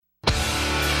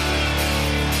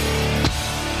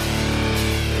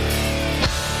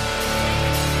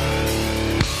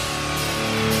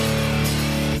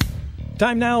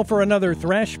Time now for another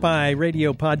Thrash Pie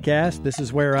radio podcast. This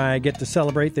is where I get to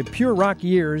celebrate the pure rock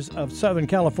years of Southern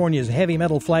California's heavy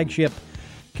metal flagship,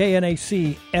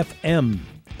 KNAC FM.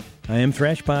 I am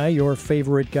Thrash Pie, your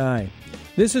favorite guy.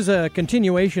 This is a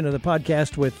continuation of the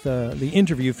podcast with the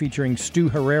interview featuring Stu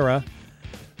Herrera,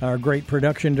 our great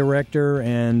production director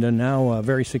and now a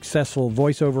very successful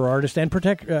voiceover artist and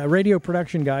radio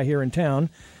production guy here in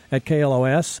town at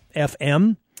KLOS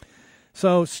FM.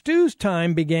 So Stu's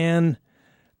time began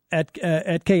at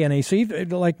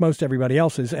KNAC, like most everybody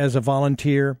else's, as a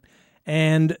volunteer.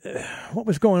 And what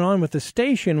was going on with the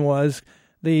station was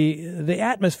the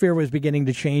atmosphere was beginning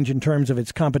to change in terms of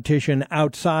its competition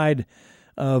outside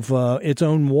of its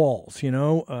own walls, you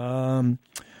know.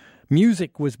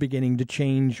 Music was beginning to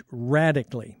change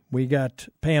radically. We got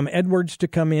Pam Edwards to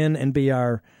come in and be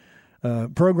our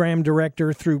program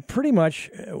director through pretty much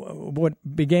what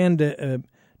began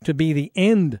to be the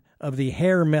end of the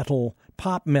hair metal,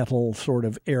 pop metal sort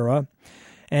of era.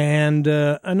 And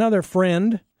another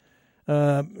friend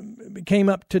came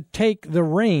up to take the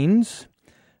reins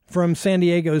from San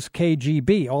Diego's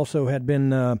KGB, also had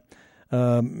been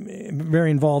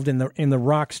very involved in the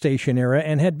rock station era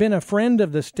and had been a friend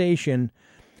of the station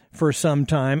for some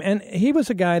time. And he was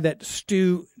a guy that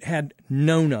Stu had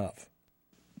known of.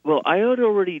 Well, I had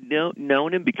already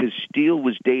known him because Steele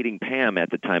was dating Pam at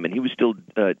the time, and he was still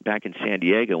back in San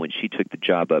Diego when she took the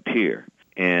job up here.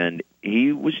 And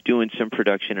he was doing some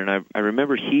production, and I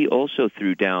remember he also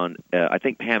threw down, I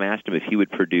think Pam asked him if he would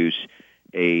produce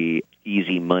a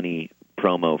Easy Money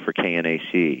promo for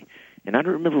KNAC. And I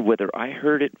don't remember whether I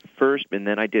heard it first and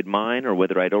then I did mine, or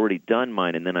whether I'd already done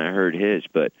mine and then I heard his.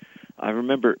 But I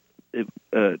remember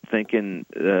thinking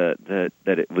that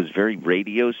it was very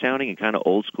radio sounding and kind of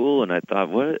old school, and I thought,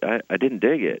 what? I didn't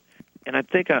dig it. And I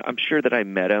think I'm sure that I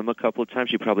met him a couple of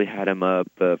times. You probably had him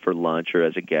up for lunch or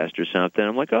as a guest or something.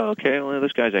 I'm like, oh, okay, well,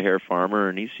 this guy's a hair farmer,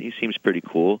 and he seems pretty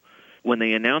cool. When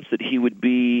they announced that he would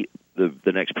be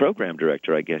the next program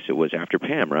director, I guess it was after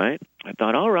Pam, right? I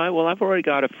thought, all right, well, I've already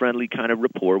got a friendly kind of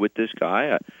rapport with this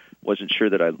guy. I wasn't sure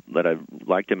that I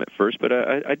liked him at first, but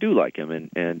I do like him,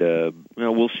 and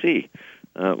we'll see.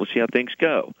 We'll see how things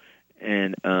go.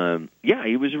 And yeah,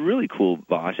 he was a really cool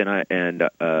boss, and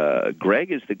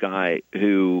Greg is the guy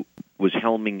who was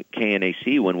helming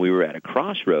KNAC when we were at a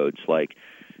crossroads, like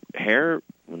hair.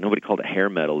 Well, nobody called it hair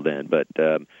metal then, but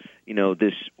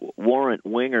this Warrant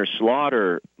Winger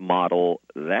Slaughter model,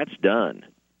 that's done.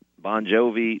 Bon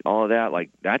Jovi, all of that, like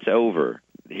that's over.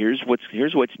 Here's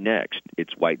what's next.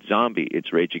 It's White Zombie.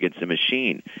 It's Rage Against the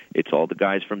Machine. It's all the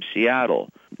guys from Seattle.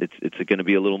 It's going to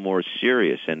be a little more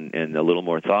serious and a little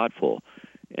more thoughtful.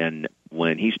 And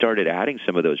when he started adding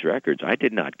some of those records, I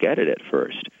did not get it at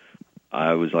first.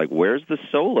 I was like, where's the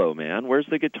solo, man? Where's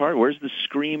the guitar? Where's the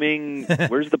screaming?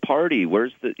 Where's the party?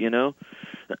 Where's the,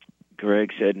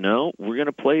 Greg said, no, we're going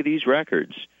to play these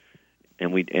records.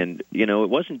 And it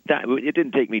wasn't that, it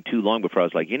didn't take me too long before I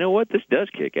was like, you know what? This does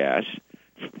kick ass.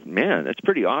 Man, that's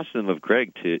pretty awesome of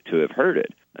Greg to have heard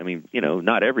it. I mean,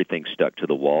 not everything stuck to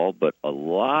the wall, but a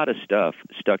lot of stuff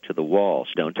stuck to the wall.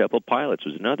 Stone Temple Pilots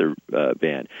was another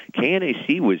band.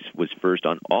 KNAC was first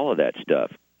on all of that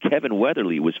stuff. Kevin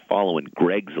Weatherly was following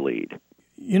Greg's lead.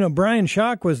 Brian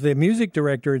Schock was the music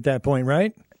director at that point,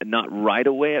 right? Not right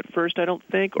away at first, I don't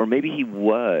think, or maybe he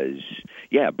was.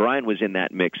 Yeah, Brian was in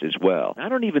that mix as well. I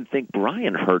don't even think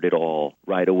Brian heard it all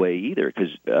right away either,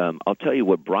 because I'll tell you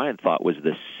what Brian thought was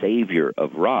the savior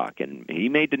of rock, and he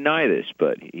may deny this,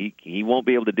 but he won't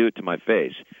be able to do it to my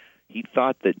face. He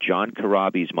thought that John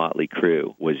Corabi's Motley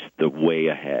Crue was the way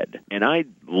ahead, and I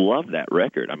love that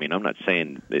record. I mean, I'm not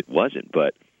saying it wasn't,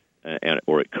 but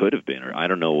or it could have been, or I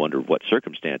don't know under what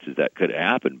circumstances that could have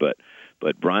happened, but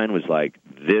Brian was like,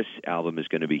 this album is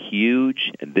going to be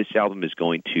huge, and this album is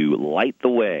going to light the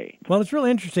way. Well, it's really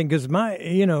interesting because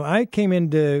I came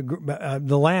into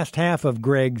the last half of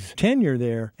Greg's tenure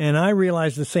there, and I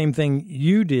realized the same thing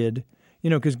you did,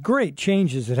 because great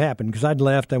changes had happened. Because I'd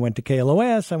left, I went to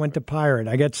KLOS, I went to Pirate,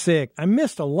 I got sick. I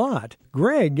missed a lot.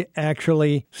 Greg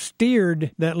actually steered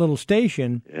that little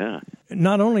station. Yeah.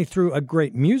 Not only through a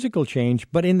great musical change,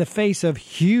 but in the face of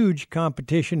huge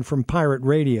competition from pirate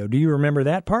radio. Do you remember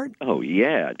that part? Oh,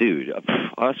 yeah, dude.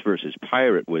 Us versus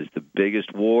Pirate was the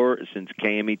biggest war since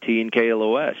KMET and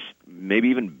KLOS. Maybe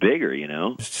even bigger,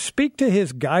 Speak to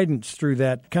his guidance through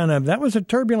that that was a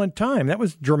turbulent time. That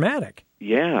was dramatic.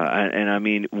 Yeah, and I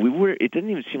mean, it didn't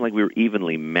even seem like we were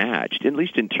evenly matched, at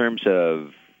least in terms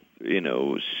of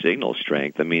signal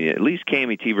strength. I mean, at least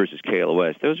KMET versus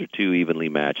KLOS, those are two evenly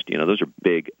matched. Those are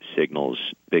big signals,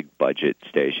 big budget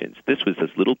stations. This was this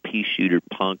little pea shooter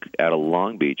punk out of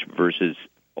Long Beach versus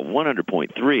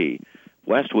 100.3,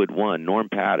 Westwood One, Norm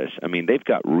Pattis, I mean, they've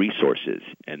got resources,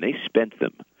 and they spent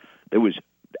them. There was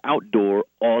outdoor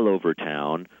all over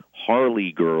town,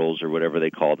 Harley girls or whatever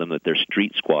they called them, that their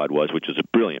street squad was, which was a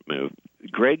brilliant move.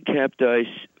 Greg kept us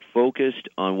focused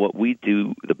on what we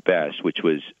do the best, which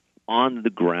was on the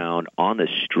ground, on the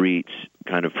streets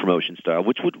kind of promotion style,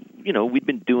 which we'd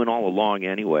been doing all along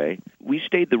anyway. We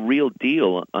stayed the real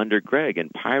deal under Greg,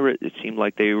 and Pirate, it seemed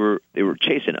like they were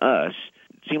chasing us.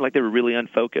 It seemed like they were really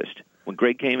unfocused. When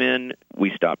Greg came in,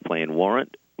 we stopped playing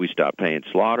Warrant, we stopped playing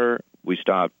Slaughter, we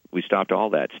stopped all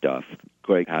that stuff.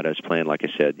 Greg had us playing, like I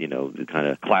said, the kind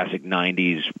of classic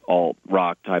 90s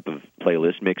alt-rock type of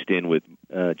playlist mixed in with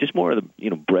just more of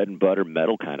the, bread and butter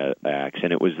metal kind of acts.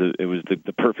 And it was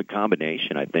the perfect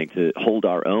combination, I think, to hold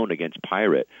our own against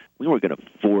Pirate. We weren't going to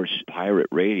force Pirate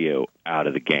Radio out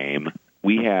of the game.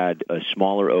 We had a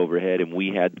smaller overhead, and we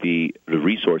had the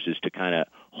resources to kind of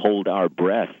hold our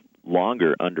breath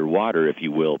longer underwater, if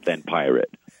you will, than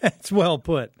Pirate. That's well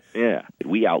put. Yeah,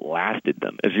 we outlasted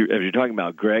them. As you're talking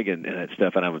about Greg and that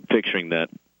stuff, and I'm picturing that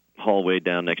hallway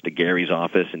down next to Gary's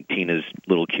office and Tina's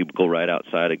little cubicle right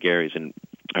outside of Gary's. And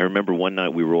I remember one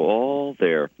night we were all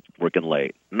there working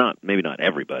late. Maybe not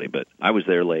everybody, but I was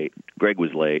there late. Greg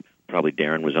was late. Probably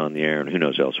Darren was on the air, and who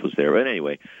knows else was there. But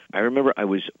anyway, I remember I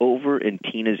was over in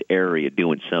Tina's area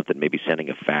doing something, maybe sending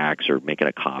a fax or making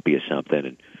a copy of something,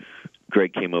 and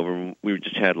Greg came over, and we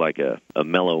just had like a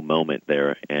mellow moment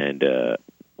there, and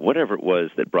whatever it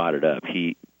was that brought it up,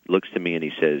 he looks to me and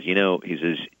he says,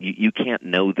 you can't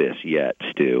know this yet,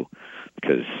 Stu,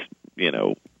 because,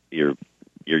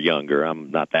 you're younger. I'm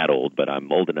not that old, but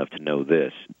I'm old enough to know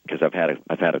this, because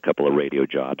I've had a couple of radio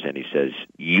jobs, and he says,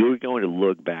 you're going to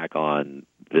look back on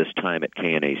this time at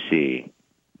KNAC,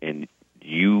 and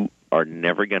you are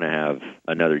never going to have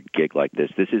another gig like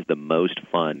this. This is the most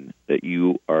fun that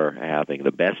you are having.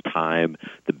 The best time,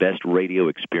 the best radio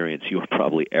experience you are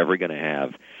probably ever going to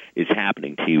have is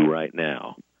happening to you right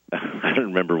now. I don't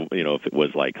remember, if it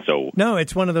was like so. No,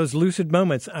 it's one of those lucid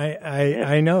moments.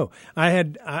 I know.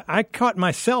 I caught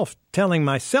myself telling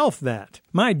myself that.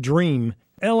 My dream,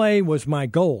 L.A. was my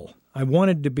goal. I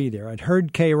wanted to be there. I'd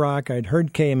heard K-Rock. I'd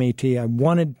heard KMAT. I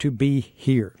wanted to be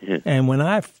here. Yeah. And when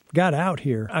I got out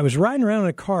here, I was riding around in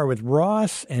a car with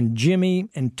Ross and Jimmy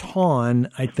and Ton,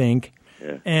 I think.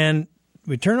 Yeah. And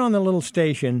we turn on the little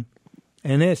station,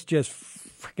 and it's just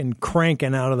freaking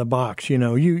cranking out of the box. You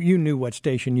knew what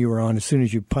station you were on as soon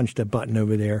as you punched a button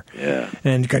over there. Yeah.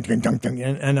 And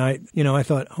I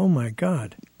thought, oh, my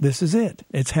God, this is it.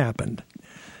 It's happened.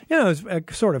 It was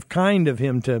sort of kind of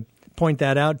him to point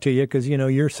that out to you because,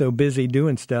 you're so busy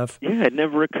doing stuff. Yeah, it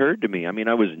never occurred to me. I mean,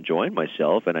 I was enjoying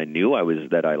myself, and I knew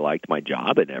that I liked my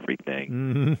job and everything.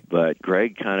 Mm-hmm. But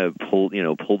Greg kind of pulled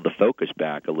the focus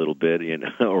back a little bit,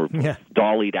 or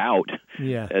dollied out,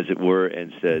 as it were,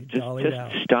 and said, just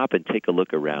stop and take a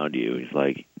look around you. He's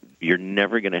like, you're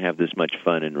never going to have this much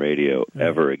fun in radio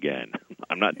ever again.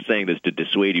 I'm not saying this to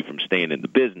dissuade you from staying in the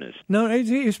business. No,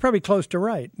 he's probably close to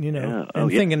right,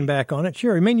 thinking back on it.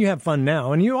 Sure, I mean, you have fun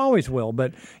now, and you always will,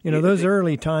 but, those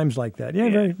early times like that,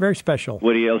 very, very special.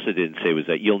 What he also didn't say was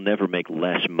that you'll never make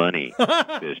less money in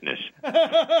business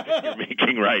than you're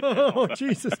making right now. Oh,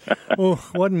 Jesus. Oh,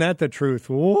 wasn't that the truth?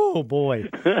 Oh, boy.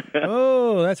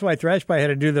 Oh, that's why Thrash Pie had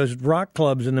to do those rock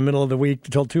clubs in the middle of the week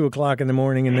until 2 o'clock in the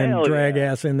morning and then drag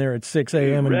ass in there at 6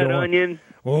 a.m. and Red go Onion,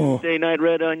 Tuesday night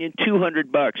Red Onion,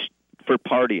 $200 for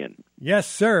partying. Yes,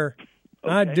 sir.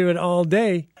 Okay. I'd do it all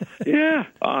day. Yeah,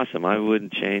 awesome. I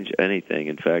wouldn't change anything.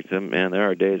 In fact, man, there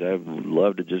are days I would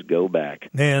love to just go back.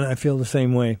 Man, I feel the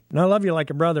same way. And I love you like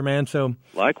a brother, man. So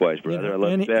likewise, brother. I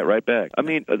love that right back. I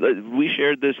mean, we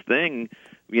shared this thing,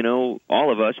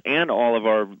 all of us and all of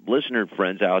our listener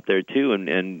friends out there too,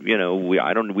 and we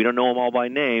don't know them all by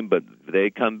name, but they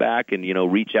come back and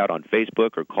reach out on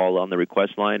Facebook or call on the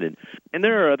request line, and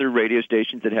there are other radio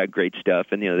stations that had great stuff,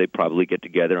 and they probably get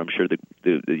together. I'm sure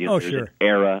there's an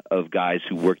era of guys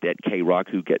who worked at K-Rock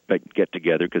who get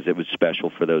together because it was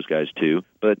special for those guys too.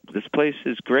 But this place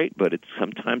is great, but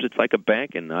sometimes it's like a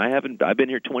bank, and I've been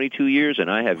here 22 years, and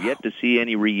I have yet to see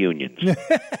any reunions.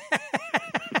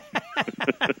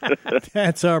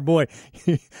 That's our boy.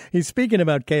 He's speaking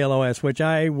about KLOS, which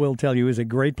I will tell you is a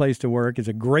great place to work. It's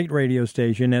a great radio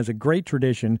station, has a great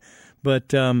tradition,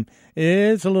 but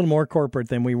it's a little more corporate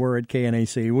than we were at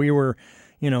KNAC. We were,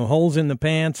 holes in the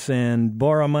pants and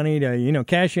borrow money to,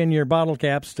 cash in your bottle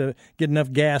caps to get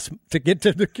enough gas to get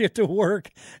to work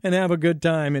and have a good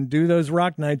time and do those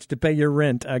rock nights to pay your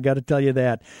rent. I got to tell you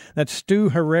that. That's Stu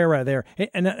Herrera there.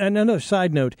 And another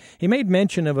side note, he made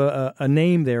mention of a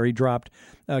name there he dropped,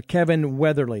 Kevin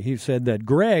Weatherly. He said that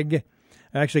Greg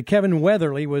Actually, Kevin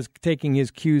Weatherly was taking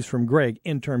his cues from Greg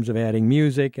in terms of adding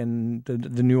music and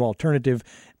the new alternative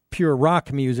pure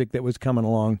rock music that was coming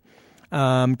along.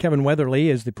 Kevin Weatherly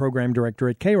is the program director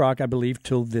at K-Rock, I believe,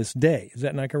 till this day. Is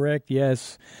that not correct?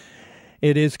 Yes,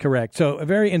 it is correct. So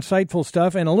very insightful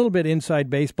stuff and a little bit inside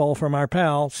baseball from our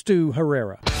pal, Stu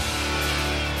Herrera.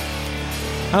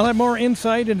 I'll have more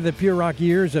insight into the pure rock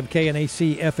years of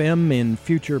KNAC FM in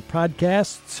future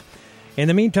podcasts. In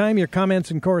the meantime, your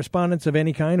comments and correspondence of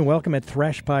any kind, welcome at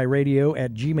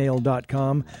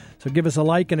thrashpieradio@gmail.com. So give us a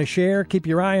like and a share. Keep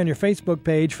your eye on your Facebook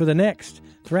page for the next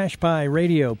Thrash Pie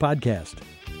Radio podcast.